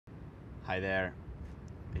Hi there,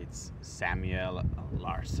 it's Samuel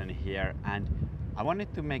Larson here, and I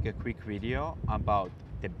wanted to make a quick video about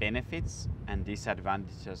the benefits and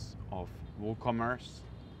disadvantages of WooCommerce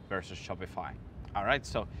versus Shopify. Alright,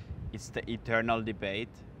 so it's the eternal debate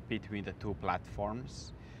between the two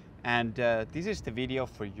platforms, and this is the video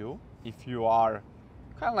for you if you are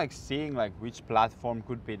kind of like seeing like which platform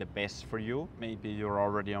could be the best for you. Maybe you're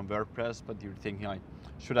already on WordPress, but you're thinking like,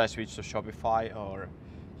 should I switch to Shopify? Or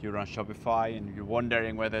you're on Shopify and you're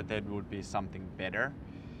wondering whether there would be something better.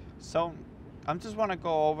 So I just want to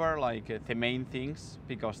go over like the main things,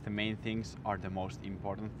 because the main things are the most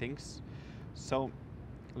important things. So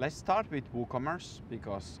let's start with WooCommerce,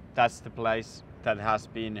 because that's the place that has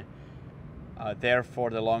been there for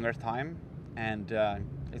the longer time, and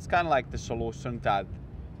it's kind of like the solution that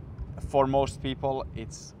for most people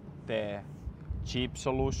it's the cheap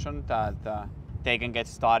solution that they can get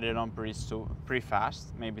started on pretty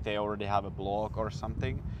fast. Maybe they already have a blog or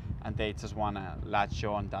something and they just want to latch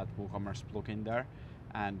on that WooCommerce plugin there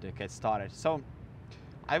and get started. So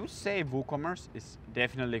I would say WooCommerce is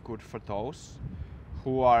definitely good for those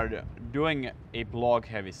who are doing a blog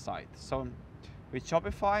heavy site. So with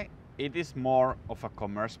Shopify, it is more of a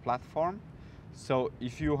commerce platform. So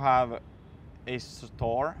if you have a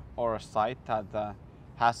store or a site that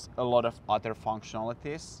has a lot of other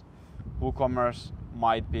functionalities, WooCommerce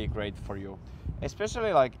might be great for you.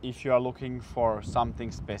 Especially like if you are looking for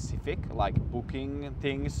something specific, like booking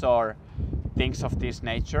things or things of this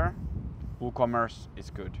nature, WooCommerce is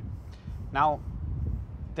good. Now,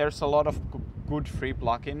 there's a lot of good free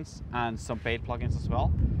plugins and some paid plugins as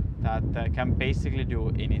well that can basically do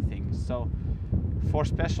anything. So for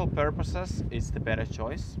special purposes, it's the better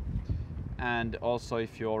choice. And also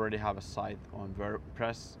if you already have a site on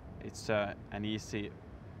WordPress, it's an easy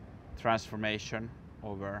transformation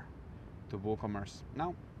over to WooCommerce.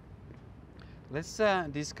 Now, let's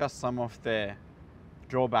discuss some of the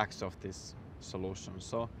drawbacks of this solution.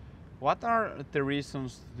 So what are the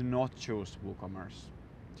reasons to not choose WooCommerce?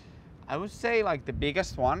 I would say like the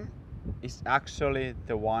biggest one is actually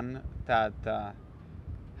the one that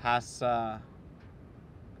has the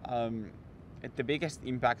biggest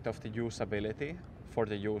impact of the usability for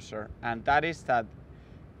the user, and that is that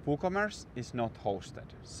WooCommerce is not hosted.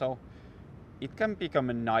 So it can become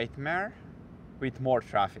a nightmare with more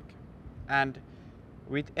traffic. And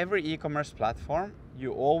with every e-commerce platform,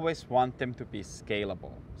 you always want them to be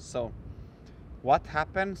scalable. So what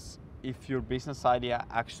happens if your business idea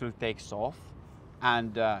actually takes off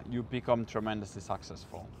and you become tremendously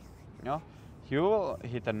successful? You will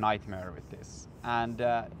hit a nightmare with this. And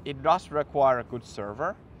it does require a good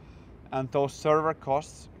server, and those server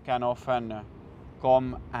costs can often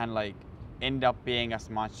come and like end up being as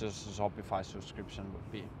much as a Shopify subscription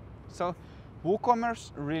would be. So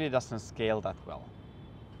WooCommerce really doesn't scale that well,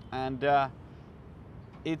 and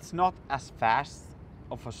it's not as fast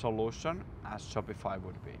of a solution as Shopify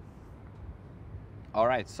would be. All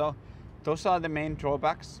right, so those are the main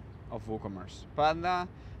drawbacks of WooCommerce. But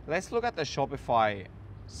let's look at the Shopify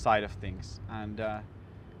side of things, and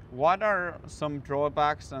what are some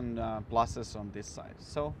drawbacks and pluses on this side.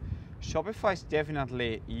 So Shopify is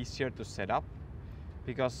definitely easier to set up,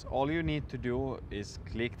 because all you need to do is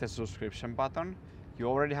click the subscription button. You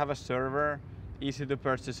already have a server, easy to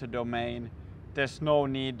purchase a domain. There's no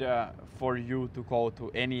need for you to go to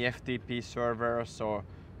any FTP servers or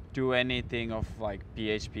do anything of like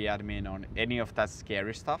PHP admin on any of that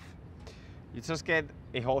scary stuff. You just get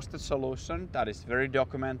a hosted solution that is very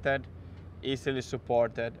documented, easily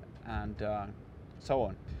supported, and so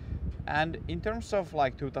on. And in terms of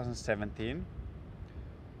like 2017,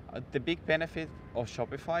 the big benefit of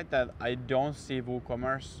Shopify that I don't see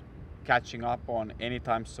WooCommerce catching up on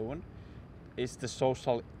anytime soon is the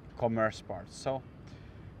social commerce part. So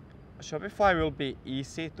Shopify will be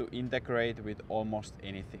easy to integrate with almost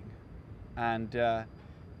anything. And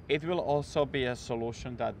it will also be a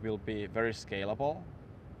solution that will be very scalable,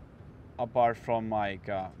 apart from like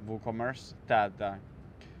WooCommerce that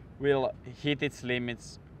will hit its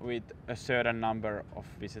limits with a certain number of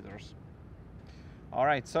visitors. All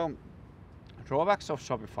right, so drawbacks of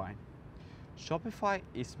Shopify. Shopify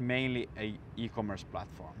is mainly an e-commerce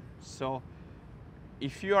platform. So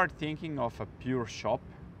if you are thinking of a pure shop,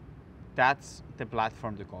 that's the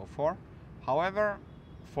platform to go for. However,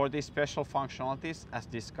 for these special functionalities, as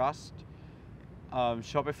discussed,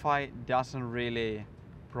 Shopify doesn't really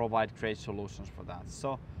provide great solutions for that.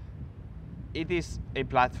 So it is a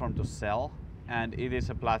platform to sell, and it is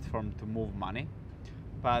a platform to move money.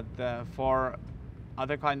 But for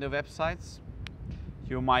other kind of websites,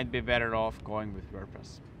 you might be better off going with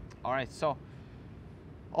WordPress. All right, so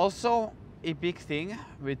also a big thing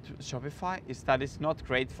with Shopify is that it's not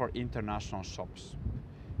great for international shops.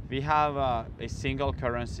 We have a single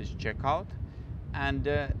currency checkout, and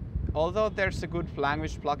although there's a good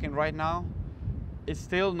language plugin right now, it's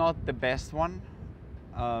still not the best one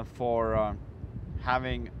for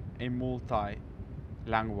having a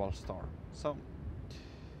multi-language store. So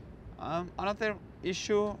another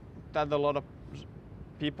issue that a lot of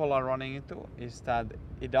people are running into is that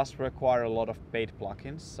it does require a lot of paid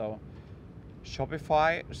plugins. So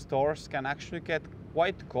Shopify stores can actually get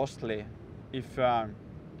quite costly if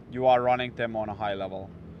you are running them on a high level.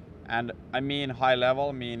 And I mean high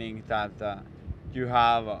level, meaning that you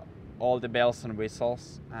have all the bells and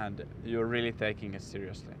whistles and you're really taking it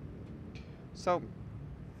seriously. So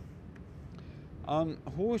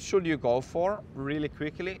who should you go for? Really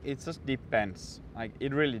quickly, it just depends. Like,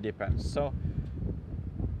 it really depends. So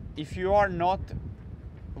if you are not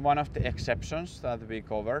one of the exceptions that we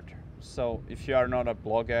covered, so if you are not a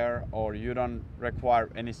blogger or you don't require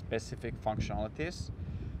any specific functionalities,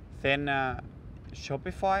 then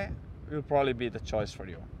Shopify will probably be the choice for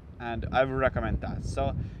you, and I would recommend that.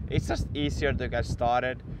 So it's just easier to get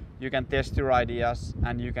started. You can test your ideas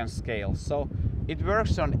and you can scale. So it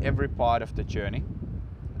works on every part of the journey,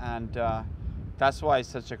 and that's why it's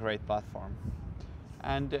such a great platform.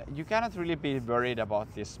 And you cannot really be worried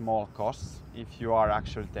about these small costs if you are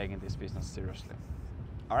actually taking this business seriously.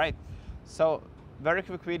 All right, so very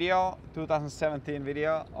quick video, 2017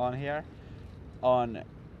 video on here on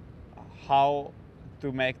how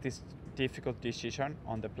to make this difficult decision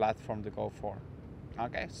on the platform to go for.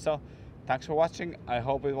 Okay, so thanks for watching. I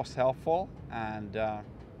hope it was helpful, and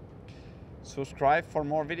subscribe for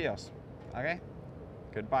more videos. Okay,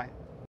 goodbye.